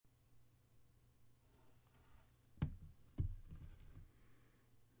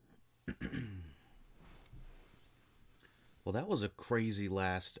Well, that was a crazy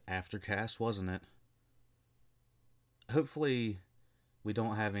last aftercast, wasn't it? Hopefully, we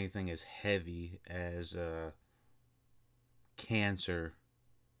don't have anything as heavy as cancer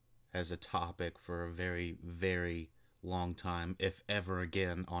as a topic for a very, very long time, if ever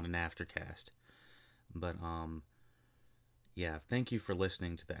again on an aftercast. But yeah, thank you for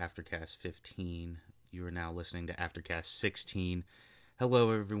listening to the Aftercast 15. You are now listening to Aftercast 16.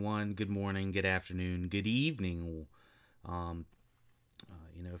 Hello, everyone. Good morning, good afternoon, good evening. Um,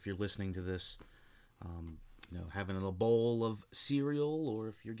 if you're listening to this, um, having a bowl of cereal, or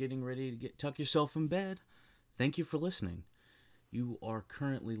if you're getting ready to tuck yourself in bed, thank you for listening. You are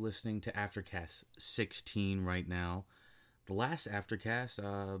currently listening to Aftercast 16 right now. The last Aftercast,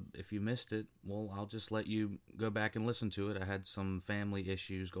 if you missed it, well, I'll just let you go back and listen to it. I had some family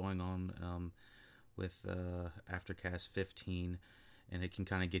issues going on with Aftercast 15, and it can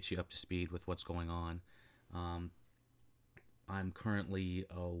kind of get you up to speed with what's going on. Um, I'm currently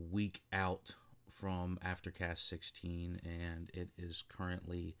a week out from Aftercast 16, and it is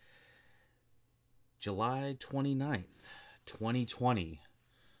currently July 29th, 2020.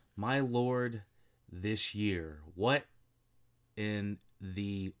 My lord, this year. What in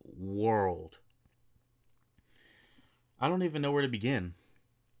the world? I don't even know where to begin.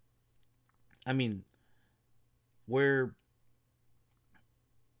 I mean, we're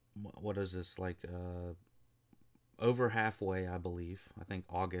what is this like over halfway, I believe. I think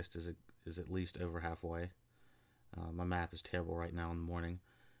August is at least over halfway. My math is terrible right now in the morning.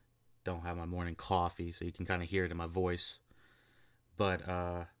 Don't have my morning coffee, so you can kind of hear it in my voice. But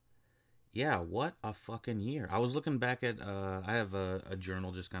yeah, what a fucking year. I was looking back at I have a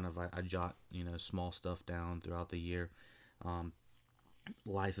journal, just kind of I jot, small stuff down throughout the year. Um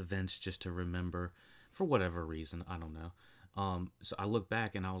Life events just to remember for whatever reason, I don't know. So I look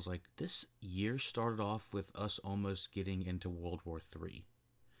back and I was like, this year started off with us almost getting into World War III.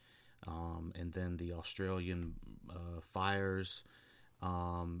 And then the Australian fires,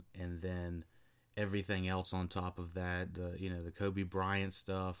 and then everything else on top of that, the Kobe Bryant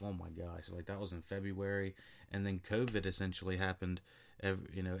stuff. Oh my gosh, like that was in February, and then COVID essentially happened.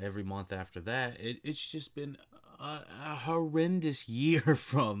 Every month after that, it's just been a horrendous year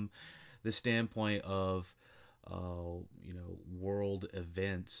from the standpoint of world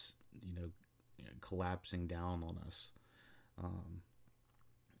events, collapsing down on us. Um,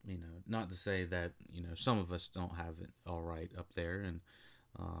 Not to say that some of us don't have it all right up there, and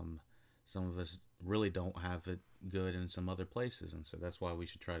um, some of us really don't have it good in some other places, and so that's why we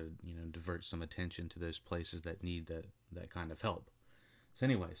should try to divert some attention to those places that need that kind of help. So,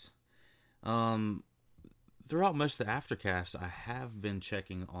 anyways, um, throughout most of the aftercast, I have been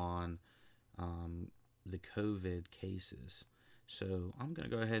checking on um, the COVID cases, so I'm gonna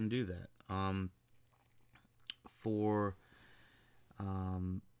go ahead and do that. For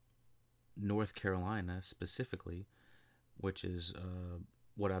um, North Carolina specifically, which is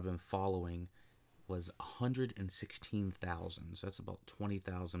what I've been following, was 116,000. So that's about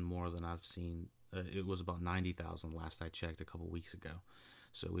 20,000 more than I've seen. It was about 90,000 last I checked a couple weeks ago.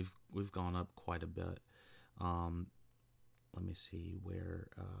 So we've gone up quite a bit. Um, Let me see where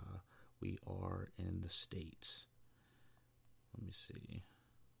we are in the states. Let me see.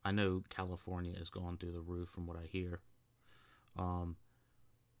 I know California is going through the roof from what I hear. Um,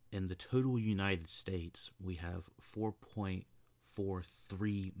 in the total United States, we have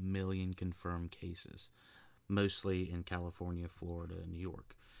 4.43 million confirmed cases, mostly in California, Florida, and New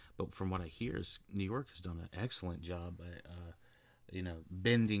York. But from what I hear, is New York has done an excellent job at,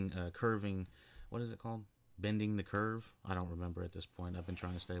 bending, curving. What is it called? Bending the curve. I don't remember at this point. I've been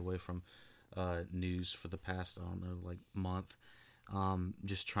trying to stay away from news for the past, I don't know, like month.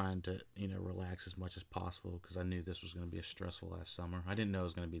 Just trying to relax as much as possible because I knew this was going to be a stressful last summer. I didn't know it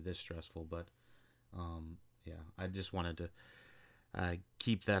was going to be this stressful, but yeah, I just wanted to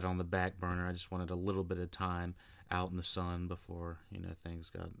keep that on the back burner. I just wanted a little bit of time out in the sun before things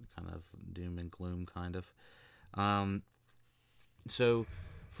got kind of doom and gloom, kind of. Um, so,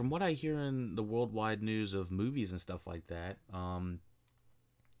 from what I hear in the worldwide news of movies and stuff like that, uh,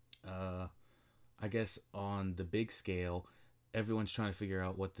 I guess on the big scale, everyone's trying to figure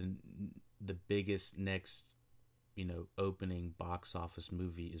out what the biggest next opening box office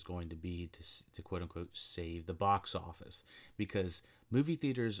movie is going to be to quote unquote save the box office, because movie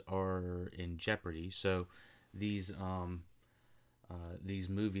theaters are in jeopardy. So these these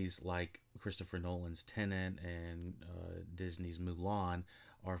movies like Christopher Nolan's Tenet and Disney's Mulan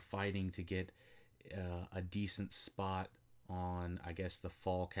are fighting to get a decent spot on, I guess, the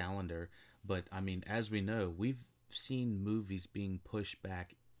fall calendar. But I mean, as we know, we've seen movies being pushed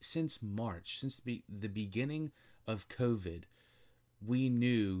back since March, since the beginning of COVID, we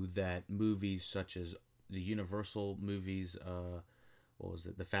knew that movies such as the Universal movies, what was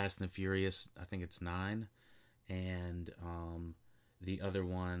it, The Fast and the Furious, I think it's 9, and the other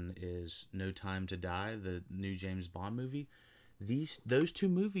one is No Time to Die, the new James Bond movie. Those two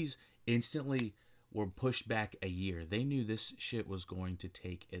movies instantly were pushed back a year. They knew this shit was going to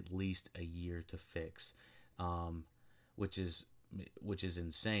take at least a year to fix, um, which is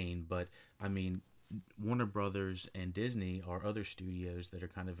insane. But I mean, Warner Brothers and Disney are other studios that are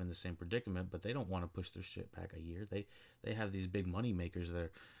kind of in the same predicament, but they don't want to push their shit back a year. They have these big money makers that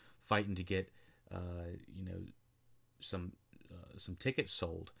are fighting to get you know, some tickets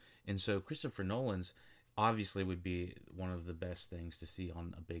sold, and so Christopher Nolan's obviously would be one of the best things to see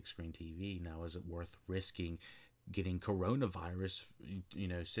on a big screen TV. Now, is it worth risking getting coronavirus, you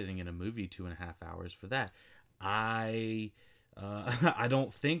know, sitting in a movie 2.5 hours for that? I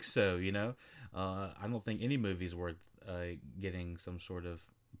don't think so. You know, I don't think any movie's worth getting some sort of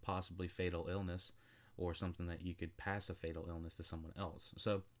possibly fatal illness or something that you could pass a fatal illness to someone else.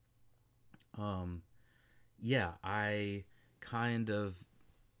 So, yeah, I kind of,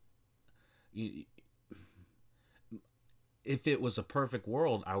 if it was a perfect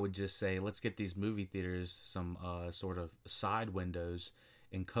world, I would just say, let's get these movie theaters some sort of side windows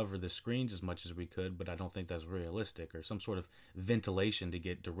and cover the screens as much as we could, but I don't think that's realistic, or some sort of ventilation to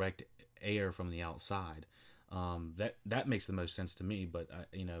get direct air from the outside. That makes the most sense to me, but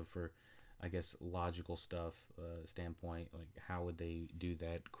you know, for, I guess, logical stuff standpoint, like how would they do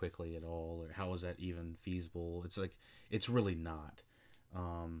that quickly at all, or how is that even feasible? It's like, it's really not.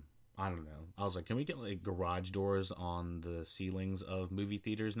 I don't know. I was like, can we get like garage doors on the ceilings of movie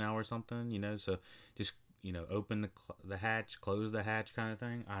theaters now or something? You know, so just, you know, open the hatch, close the hatch, kind of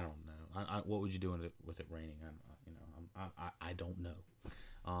thing. I don't know. What would you do with it raining? I don't know.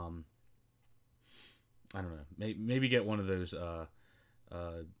 I don't know. Maybe get one of those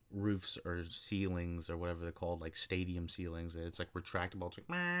roofs or ceilings or whatever they're called, like stadium ceilings. It's like retractable. It's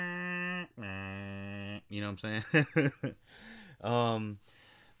like, you know what I'm saying?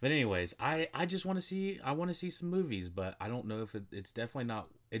 But anyways, I just want to see, some movies, but I don't know if it's definitely not,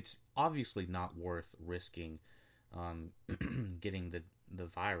 it's obviously not worth risking getting the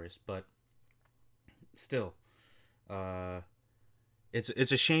virus, but still,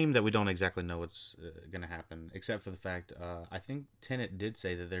 it's a shame that we don't exactly know what's going to happen, except for the fact, I think Tenet did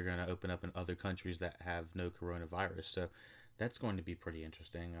say that they're going to open up in other countries that have no coronavirus, so that's going to be pretty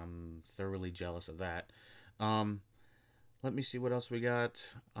interesting. I'm thoroughly jealous of that. Let me see what else we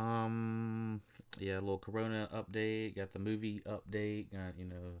got. Yeah, a little Corona update. Got the movie update. Got, you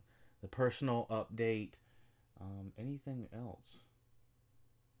know, the personal update. Anything else?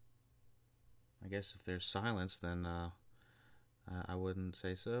 I guess if there's silence, then I wouldn't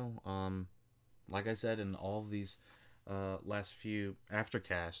say so. Like I said, in all of these last few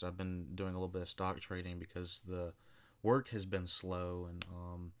aftercasts, I've been doing a little bit of stock trading because the work has been slow, and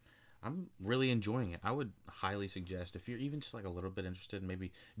I'm really enjoying it. I would highly suggest, if you're even just like a little bit interested,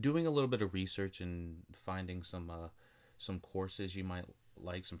 maybe doing a little bit of research and finding some courses you might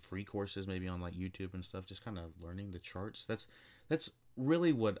like, some free courses maybe on like YouTube and stuff, just kind of learning the charts. That's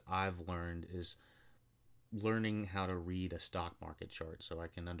really what I've learned, is learning how to read a stock market chart, so I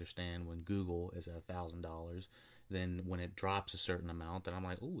can understand when Google is $1,000, then when it drops a certain amount, then I'm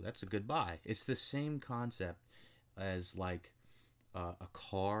like, ooh, that's a good buy. It's the same concept as like a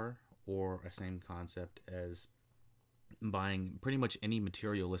car, or a same concept as buying pretty much any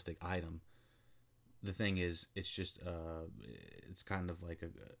materialistic item. The thing is, it's just it's kind of like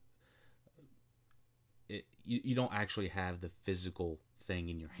you don't actually have the physical thing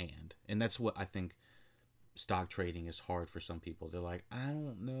in your hand, and that's what I think stock trading is hard for some people. They're like, I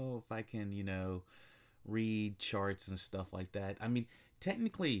don't know if I can, you know, read charts and stuff like that. I mean,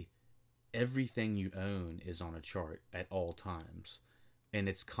 technically everything you own is on a chart at all times, and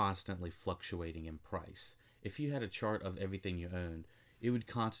it's constantly fluctuating in price. If you had a chart of everything you owned, it would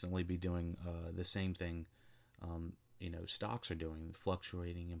constantly be doing the same thing, you know, stocks are doing,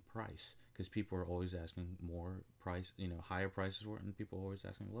 fluctuating in price, because people are always asking more price, you know, higher prices for it, and people are always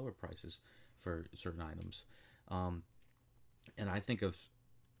asking lower prices for certain items. And I think of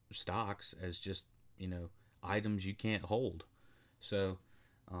stocks as just, you know, items you can't hold. So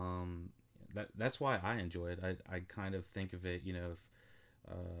that's why I enjoy it. I kind of think of it, you know,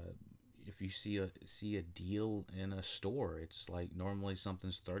 if you see a deal in a store, it's like normally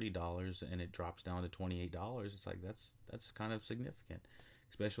something's $30 and it drops down to $28. It's like that's kind of significant,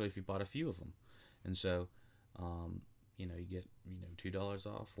 especially if you bought a few of them. And so, you know, you get, you know, $2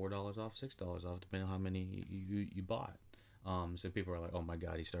 off, $4 off, $6 off, depending on how many you bought. So people are like, oh my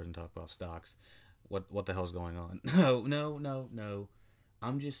God, he's starting to talk about stocks. what the hell's going on? No, no, no, no.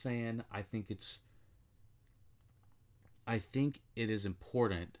 I'm just saying I think it is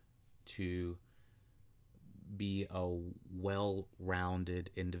important to be a well-rounded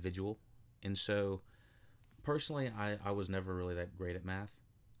individual. And so personally, I was never really that great at math.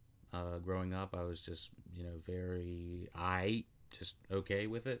 Growing up, I was just, just okay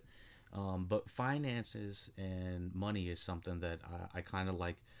with it. But finances and money is something that I kind of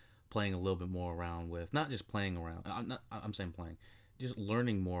like playing a little bit more around with. Not just playing around. I'm saying playing. Just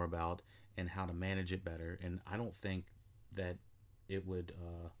learning more about and how to manage it better. And I don't think that it would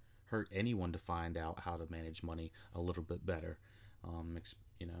hurt anyone to find out how to manage money a little bit better.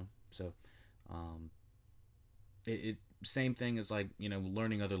 So it same thing as like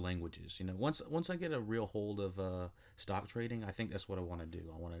learning other languages. Once I get a real hold of stock trading, I think that's what I want to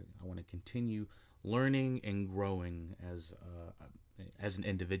do. I want to continue learning and growing as an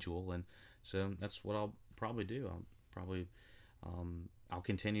individual, and so that's what I'll probably do. I'll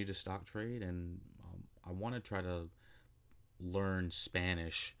continue to stock trade, and I want to try to learn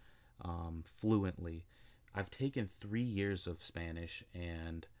Spanish fluently. I've taken 3 years of Spanish,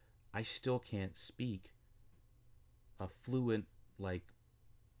 and I still can't speak a fluent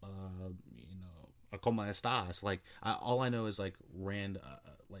 ¿cómo estás? All I know is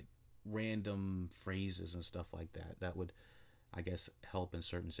random phrases and stuff like that. That would, I guess, help in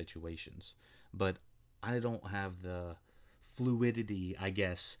certain situations. But I don't have the fluidity, I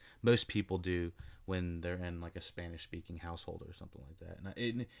guess, most people do when they're in like a Spanish speaking household or something like that.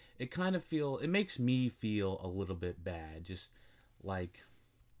 And it makes me feel a little bit bad, just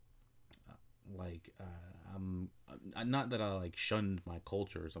I'm not that I shunned my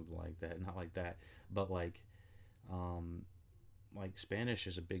culture or something like that, not like that, but Spanish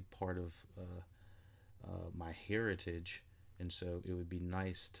is a big part of my heritage, and so it would be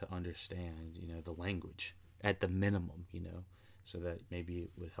nice to understand the language at the minimum, so that maybe it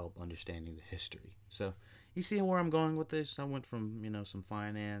would help understanding the history. So you see where I'm going with this? I went from some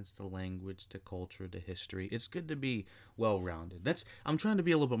finance to language to culture to history. It's good to be well-rounded. I'm trying to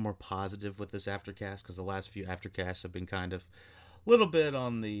be a little bit more positive with this aftercast, because the last few aftercasts have been kind of a little bit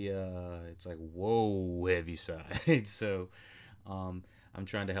on the it's like whoa heavy side. So I'm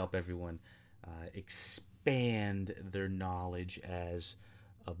trying to help everyone expand their knowledge as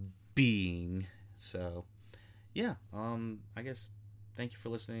a being. So yeah, I guess thank you for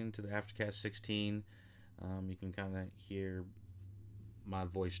listening to the Aftercast 16. You can kind of hear my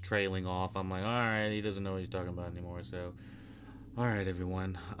voice trailing off. I'm like, all right, he doesn't know what he's talking about anymore. So, all right,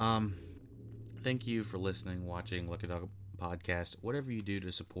 everyone. Thank you for listening, watching Lucky Dog Podcast. Whatever you do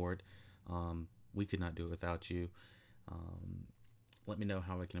to support, we could not do it without you. Let me know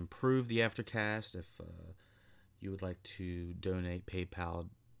how I can improve the Aftercast. If you would like to donate, PayPal.me/The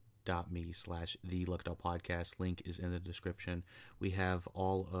Lucky Dog Podcast. Link is in the description. We have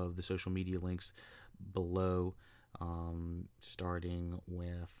all of the social media links below, starting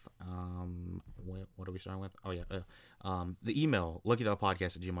with what are we starting with? Oh yeah, the email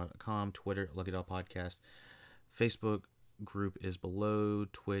luckydogpodcast@gmail.com, Twitter luckydogpodcast, Facebook group is below,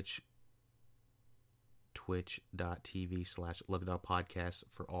 twitch.tv/luckydogpodcast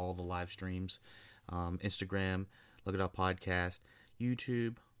for all the live streams, Instagram luckydogpodcast,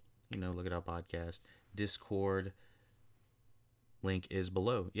 YouTube Look It Up Podcast, Discord link is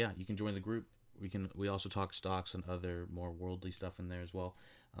below. Yeah, you can join the group. We also talk stocks and other more worldly stuff in there as well.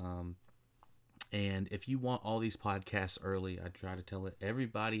 And if you want all these podcasts early, I try to tell it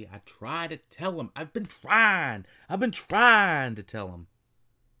everybody. I try to tell them. I've been trying to tell them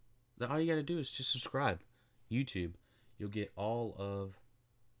that all you got to do is just subscribe. YouTube, you'll get all of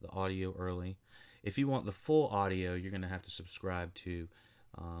the audio early. If you want the full audio, you're going to have to subscribe to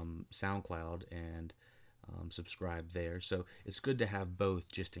SoundCloud and subscribe there. So it's good to have both,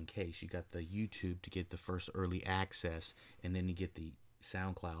 just in case. You got the YouTube to get the first early access, and then you get the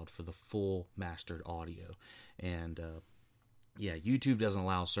SoundCloud for the full mastered audio. And yeah, YouTube doesn't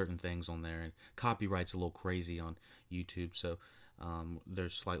allow certain things on there, and copyright's a little crazy on YouTube, so they're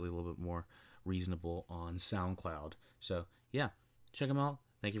slightly a little bit more reasonable on SoundCloud. So yeah, check them out.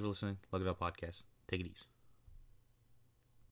 Thank you for listening. Look It Up Podcast. Take it easy.